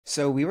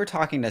So we were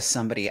talking to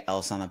somebody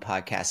else on the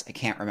podcast. I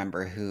can't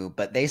remember who,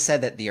 but they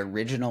said that the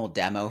original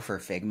demo for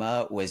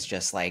Figma was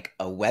just like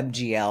a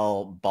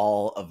WebGL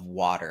ball of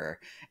water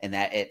and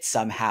that it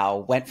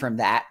somehow went from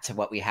that to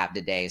what we have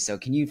today. So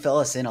can you fill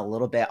us in a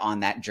little bit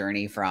on that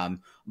journey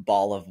from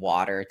ball of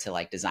water to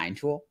like design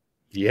tool?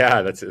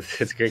 Yeah, that's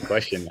a great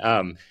question.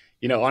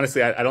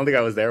 Honestly, I don't think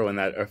I was there when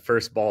that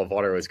first ball of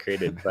water was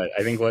created, but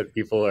I think what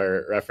people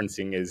are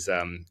referencing is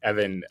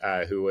Evan,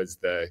 who is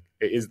the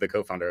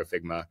co-founder of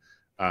Figma,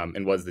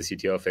 and was the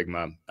CTO of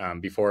Figma.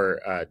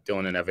 Before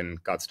Dylan and Evan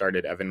got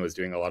started, Evan was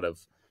doing a lot of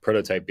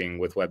prototyping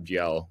with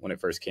WebGL when it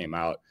first came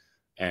out,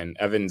 and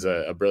Evan's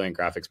a brilliant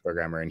graphics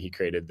programmer, and he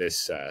created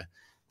this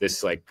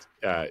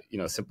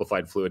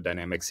simplified fluid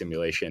dynamic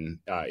simulation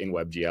in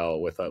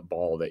WebGL with a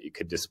ball that you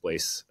could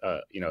displace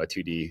a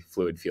 2D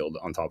fluid field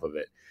on top of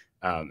it.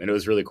 And it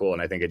was really cool.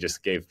 And I think it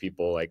just gave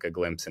people like a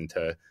glimpse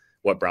into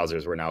what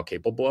browsers were now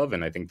capable of.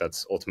 And I think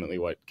that's ultimately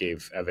what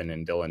gave Evan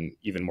and Dylan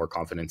even more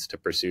confidence to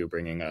pursue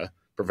bringing a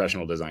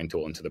professional design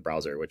tool into the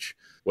browser, which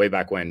way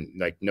back when,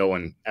 like, no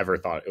one ever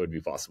thought it would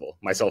be possible,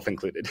 myself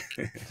included.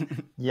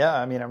 Yeah,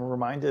 I mean, I'm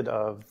reminded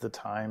of the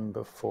time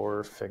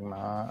before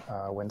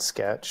Figma, when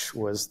Sketch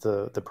was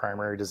the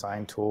primary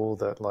design tool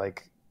that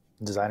like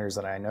designers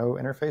that I know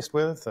interfaced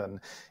with, and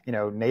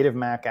native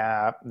Mac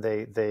app.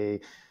 They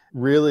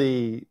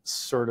really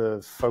sort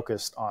of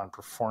focused on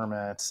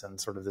performance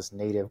and sort of this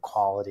native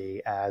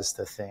quality as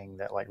the thing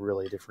that like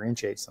really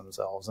differentiates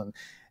themselves,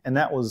 and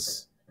that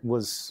was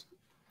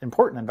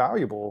important and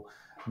valuable.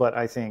 But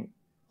I think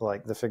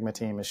like the Figma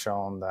team has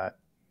shown that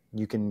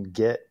you can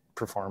get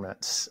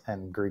performance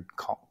and good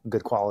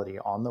quality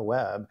on the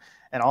web,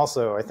 and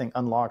also I think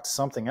unlocked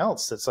something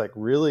else that's like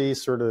really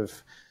sort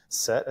of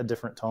set a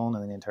different tone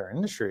in the entire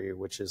industry,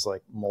 which is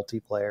like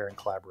multiplayer and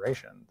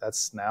collaboration.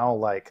 That's now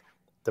like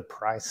the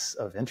price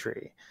of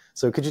entry.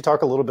 So could you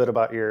talk a little bit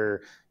about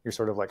your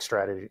sort of like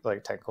strategy,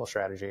 like technical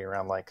strategy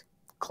around like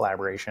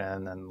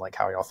collaboration and like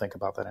how y'all think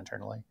about that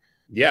internally?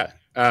 Yeah.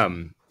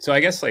 So I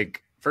guess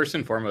like first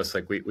and foremost,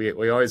 like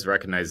we always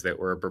recognize that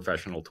we're a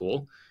professional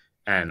tool.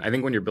 And I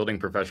think when you're building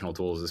professional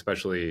tools,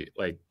 especially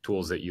like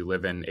tools that you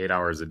live in 8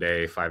 hours a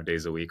day, 5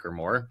 days a week or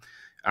more,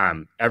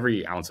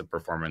 every ounce of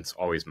performance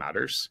always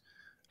matters.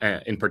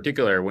 In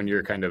particular, when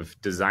you're kind of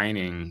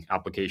designing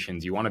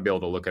applications, you want to be able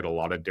to look at a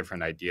lot of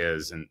different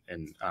ideas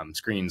and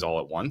screens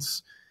all at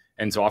once.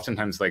 And so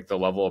oftentimes like the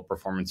level of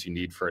performance you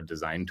need for a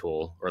design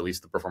tool, or at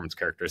least the performance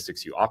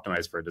characteristics you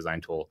optimize for a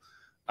design tool,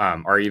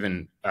 are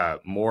even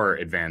more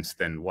advanced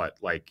than what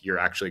like you're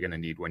actually going to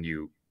need when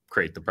you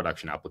create the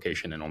production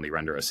application and only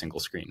render a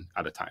single screen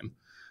at a time.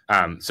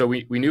 So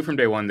we knew from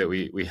day one that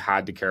we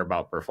had to care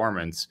about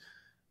performance,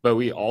 but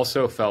we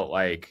also felt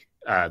like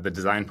the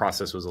design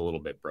process was a little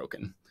bit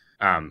broken.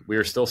 We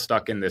were still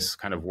stuck in this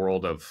kind of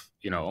world of,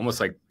 almost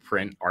like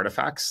print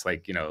artifacts,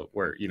 like,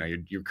 where,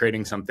 you're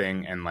creating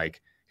something and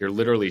like you're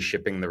literally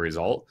shipping the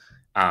result.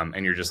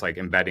 And you're just like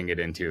embedding it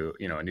into,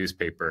 a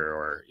newspaper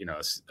or,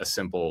 a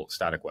simple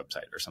static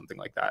website or something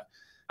like that.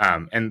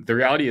 And the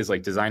reality is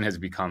like design has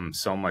become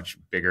so much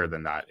bigger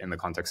than that in the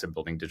context of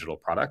building digital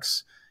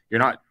products. You're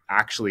not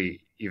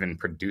actually even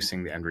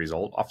producing the end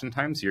result.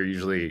 Oftentimes you're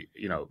usually,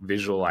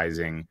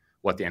 visualizing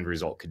what the end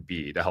result could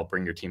be to help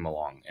bring your team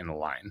along in the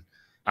line.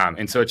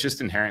 And so it's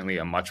just inherently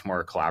a much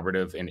more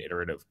collaborative and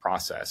iterative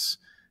process.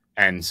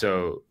 And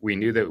so we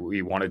knew that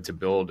we wanted to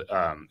build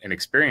an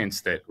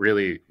experience that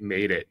really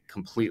made it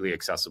completely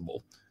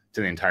accessible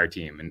to the entire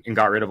team and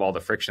got rid of all the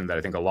friction that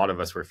I think a lot of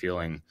us were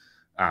feeling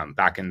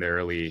back in the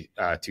early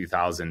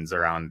 2000s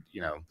around,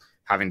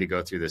 having to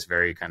go through this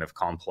very kind of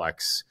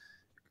complex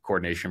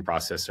coordination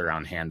process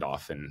around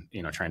handoff and,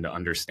 trying to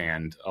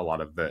understand a lot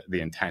of the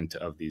intent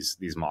of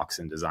these mocks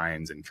and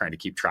designs and trying to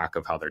keep track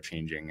of how they're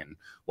changing and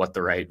what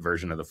the right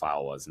version of the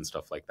file was and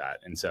stuff like that.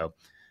 And so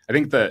I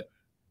think that,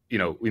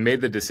 we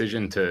made the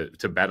decision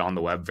to bet on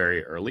the web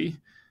very early.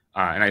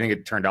 And I think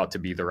it turned out to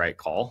be the right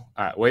call.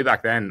 Way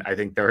back then, I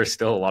think there were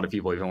still a lot of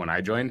people, even when I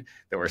joined,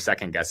 that were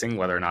second guessing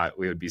whether or not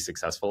we would be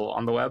successful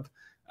on the web.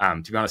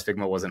 To be honest,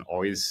 Figma wasn't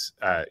always,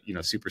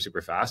 super,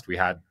 super fast. We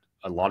had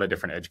a lot of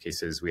different edge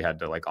cases we had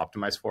to like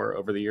optimize for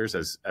over the years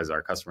as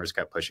our customers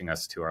kept pushing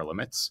us to our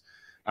limits.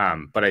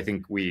 But I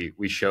think we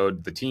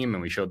showed the team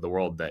and we showed the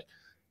world that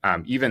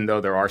even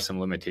though there are some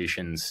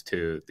limitations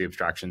to the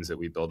abstractions that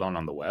we build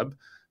on the web,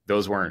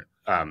 those weren't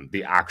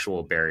the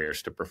actual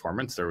barriers to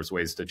performance. There was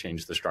ways to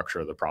change the structure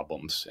of the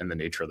problems and the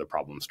nature of the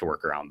problems to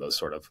work around those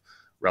sort of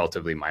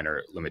relatively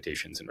minor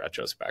limitations in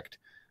retrospect.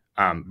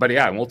 But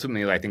yeah,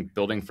 ultimately, I think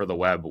building for the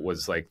web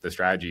was like the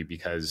strategy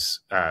because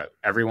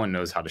everyone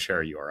knows how to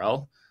share a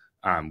URL.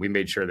 We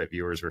made sure that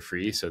viewers were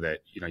free so that,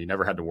 you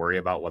never had to worry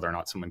about whether or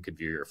not someone could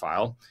view your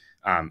file.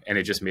 And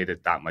it just made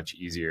it that much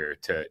easier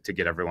to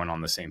get everyone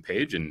on the same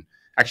page and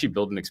actually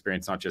build an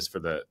experience not just for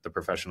the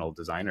professional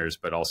designers,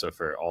 but also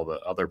for all the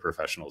other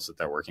professionals that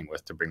they're working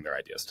with to bring their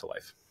ideas to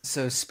life.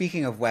 So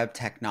speaking of web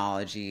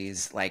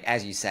technologies, like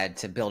as you said,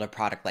 to build a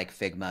product like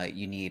Figma,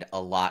 you need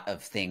a lot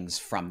of things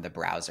from the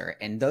browser.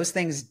 And those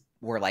things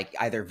were like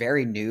either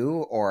very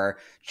new or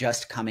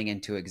just coming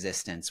into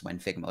existence when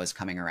Figma was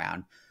coming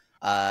around.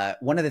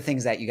 One of the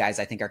things that you guys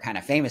I think are kind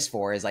of famous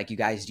for is like you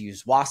guys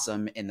use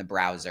WASM in the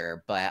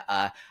browser, but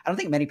I don't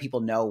think many people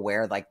know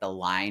where like the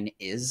line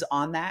is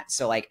on that.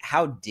 So like,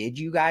 how did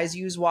you guys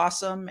use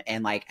WASM,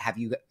 and like have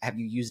you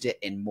used it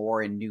in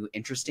more and new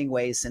interesting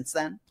ways since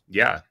then?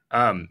 Yeah.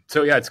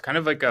 So yeah, it's kind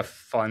of like a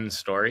fun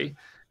story.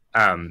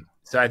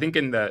 So I think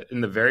in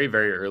the very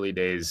very early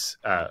days,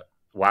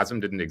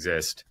 WASM didn't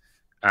exist,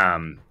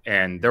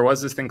 and there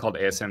was this thing called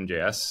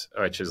ASM.js,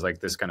 which is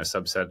like this kind of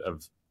subset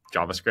of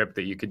JavaScript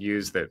that you could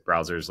use that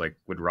browsers like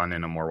would run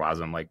in a more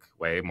WASM like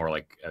way, more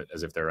like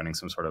as if they're running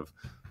some sort of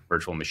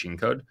virtual machine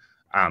code.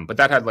 But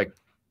that had like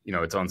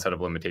its own set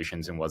of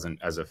limitations and wasn't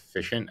as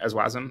efficient as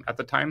WASM at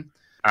the time.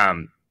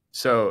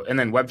 So and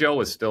then WebGL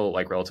was still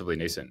like relatively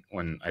nascent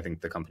when I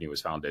think the company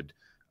was founded.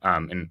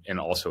 And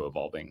also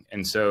evolving.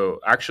 And so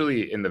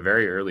actually in the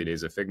very early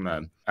days of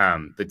Figma,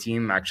 the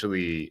team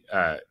actually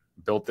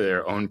built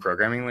their own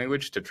programming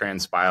language to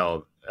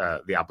transpile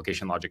the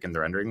application logic and the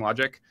rendering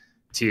logic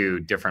to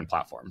different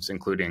platforms,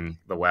 including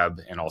the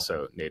web and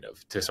also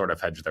native, to sort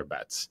of hedge their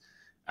bets.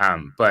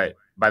 But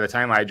by the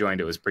time I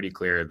joined, it was pretty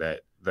clear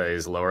that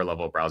these lower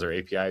level browser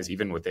APIs,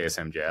 even with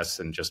ASM.js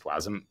and just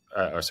WASM,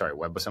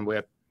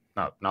 WebAssembly,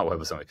 not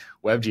WebAssembly,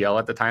 WebGL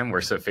at the time, were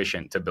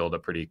sufficient to build a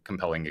pretty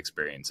compelling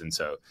experience. And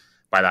so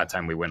by that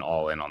time, we went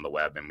all in on the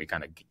web, and we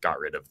kind of got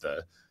rid of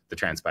the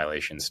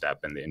transpilation step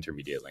and the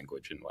intermediate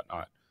language and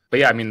whatnot. But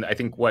yeah, I mean, I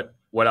think what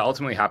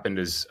ultimately happened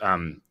is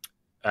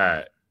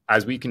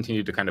as we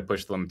continued to kind of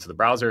push the limits of the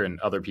browser, and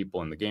other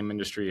people in the game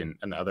industry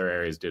and other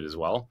areas did as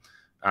well,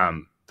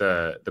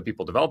 the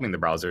people developing the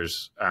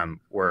browsers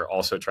were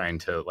also trying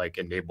to like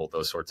enable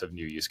those sorts of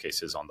new use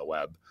cases on the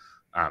web.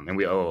 And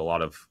we owe a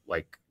lot of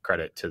like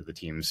credit to the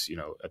teams,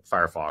 at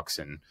Firefox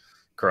and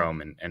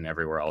Chrome and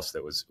everywhere else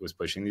that was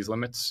pushing these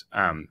limits.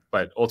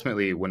 But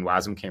ultimately, when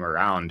WASM came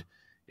around,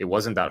 it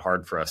wasn't that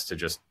hard for us to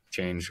just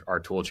change our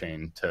tool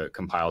chain to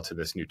compile to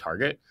this new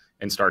target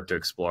and start to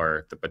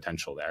explore the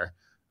potential there.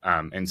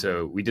 And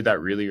so we did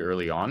that really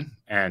early on.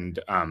 And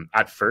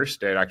at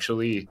first, it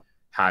actually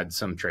had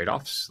some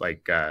trade-offs.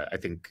 Like I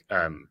think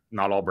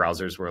not all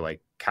browsers were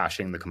like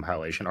caching the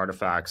compilation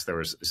artifacts. There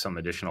was some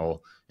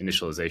additional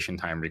initialization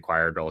time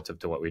required relative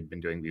to what we'd been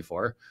doing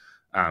before.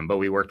 But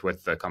we worked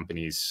with the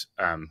companies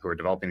who are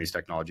developing these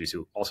technologies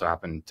who also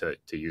happened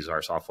to use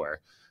our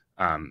software.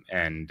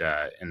 And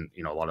a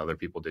lot of other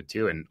people did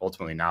too. And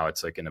ultimately now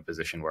it's like in a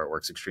position where it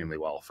works extremely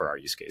well for our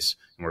use case,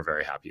 and we're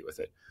very happy with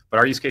it. But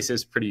our use case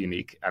is pretty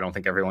unique. I don't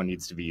think everyone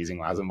needs to be using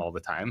WASM all the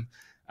time.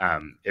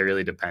 It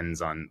really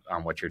depends on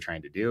what you're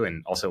trying to do,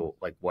 and also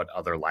like what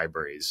other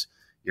libraries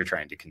you're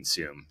trying to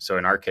consume. So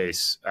in our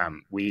case,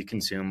 we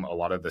consume a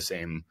lot of the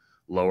same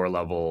lower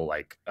level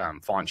like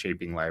font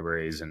shaping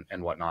libraries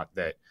and whatnot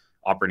that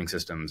operating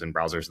systems and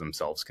browsers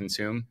themselves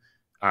consume.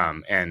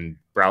 And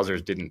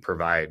browsers didn't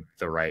provide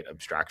the right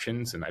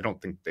abstractions, and I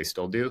don't think they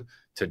still do,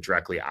 to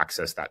directly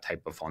access that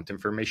type of font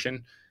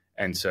information.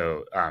 And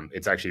so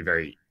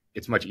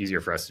it's much easier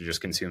for us to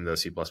just consume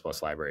those C++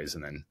 libraries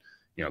and then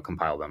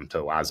compile them to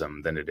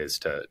WASM than it is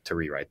to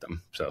rewrite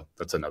them. So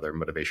that's another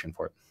motivation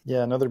for it.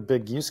 Yeah, another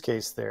big use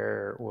case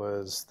there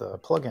was the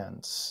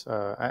plugins.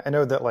 I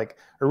know that like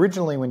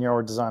originally when you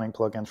were designing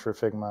plugins for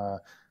Figma,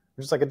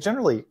 it's like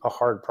generally a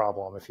hard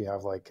problem if you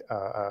have like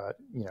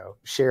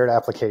shared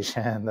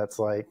application that's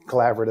like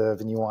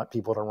collaborative and you want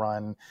people to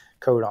run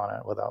code on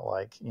it without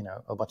like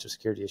a bunch of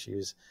security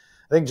issues.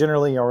 I think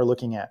generally we're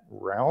looking at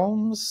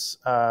realms.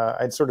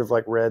 I'd sort of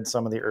like read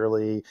some of the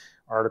early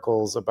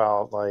articles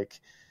about like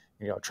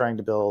trying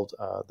to build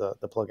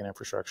the plugin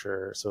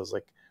infrastructure. So it's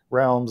like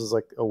realms is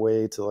like a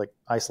way to like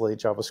isolate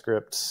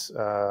JavaScript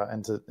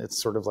and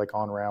it's sort of like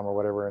on RAM or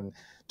whatever. And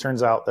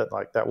turns out that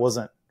like that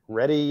wasn't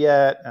ready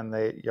yet, and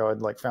they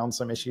had like found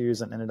some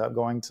issues and ended up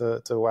going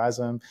to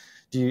WASM.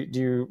 Do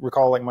you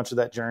recall like much of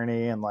that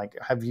journey, and like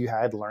have you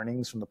had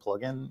learnings from the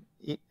plugin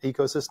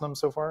ecosystem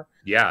so far?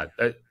 Yeah,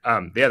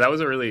 that was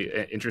a really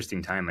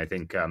interesting time. I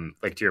think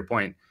like to your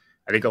point,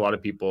 I think a lot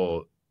of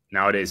people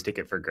nowadays take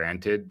it for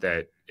granted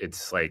that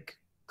it's like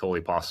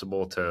totally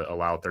possible to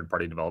allow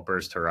third-party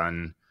developers to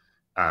run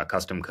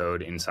custom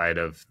code inside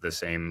of the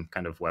same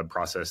kind of web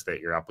process that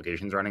your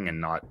application's running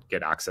and not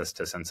get access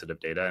to sensitive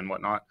data and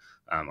whatnot,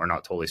 or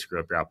not totally screw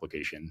up your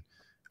application.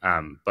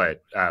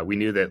 But we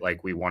knew that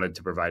like we wanted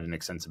to provide an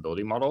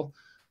extensibility model.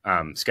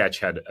 Sketch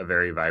had a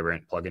very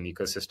vibrant plugin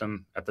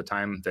ecosystem at the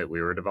time that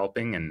we were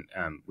developing, and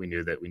we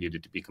knew that we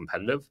needed to be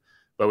competitive.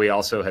 But we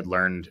also had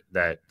learned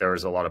that there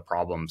was a lot of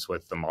problems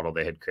with the model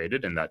they had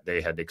created, and that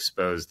they had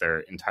exposed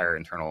their entire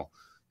internal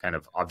kind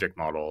of object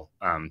model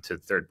to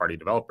third-party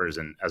developers.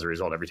 And as a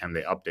result, every time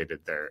they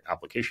updated their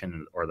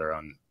application or their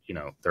own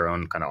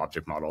kind of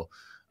object model,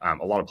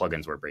 a lot of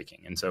plugins were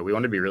breaking. And so we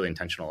wanted to be really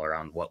intentional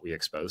around what we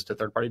expose to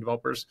third-party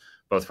developers,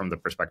 both from the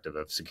perspective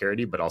of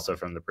security, but also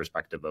from the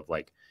perspective of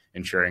like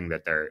ensuring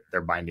that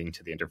they're binding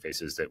to the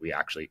interfaces that we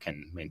actually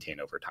can maintain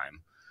over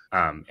time.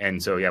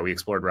 And so, yeah, we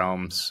explored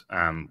Realms,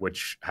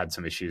 which had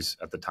some issues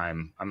at the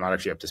time. I'm not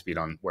actually up to speed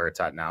on where it's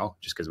at now,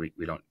 just because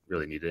we don't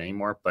really need it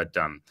anymore. But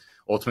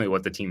ultimately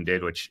what the team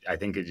did, which I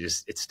think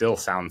it still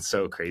sounds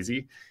so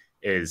crazy,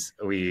 is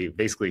we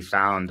basically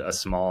found a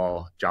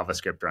small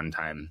JavaScript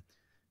runtime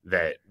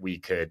that we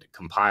could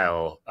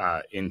compile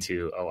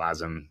into a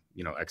WASM,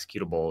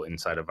 executable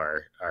inside of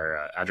our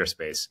address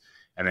space.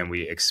 And then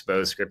we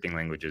expose scripting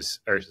languages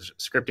or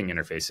scripting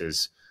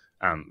interfaces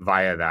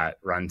via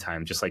that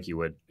runtime, just like you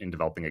would in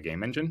developing a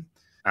game engine,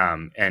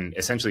 and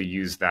essentially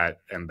use that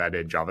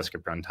embedded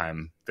JavaScript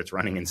runtime that's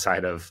running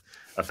inside of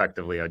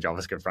effectively a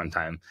JavaScript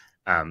runtime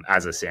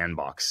as a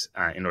sandbox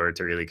in order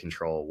to really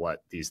control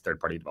what these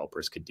third-party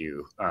developers could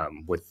do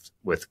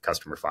with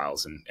customer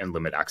files and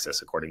limit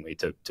access accordingly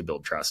to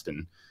build trust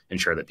and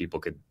ensure that people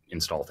could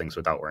install things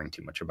without worrying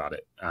too much about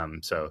it.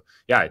 So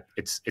yeah,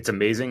 it's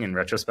amazing in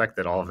retrospect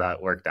that all of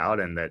that worked out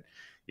and that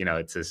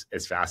it's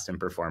as fast and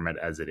performant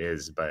as it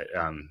is. But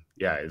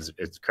yeah,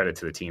 it's credit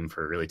to the team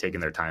for really taking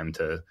their time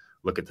to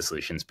look at the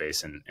solution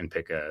space and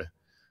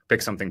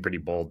pick something pretty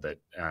bold that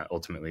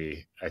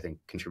ultimately I think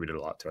contributed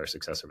a lot to our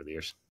success over the years.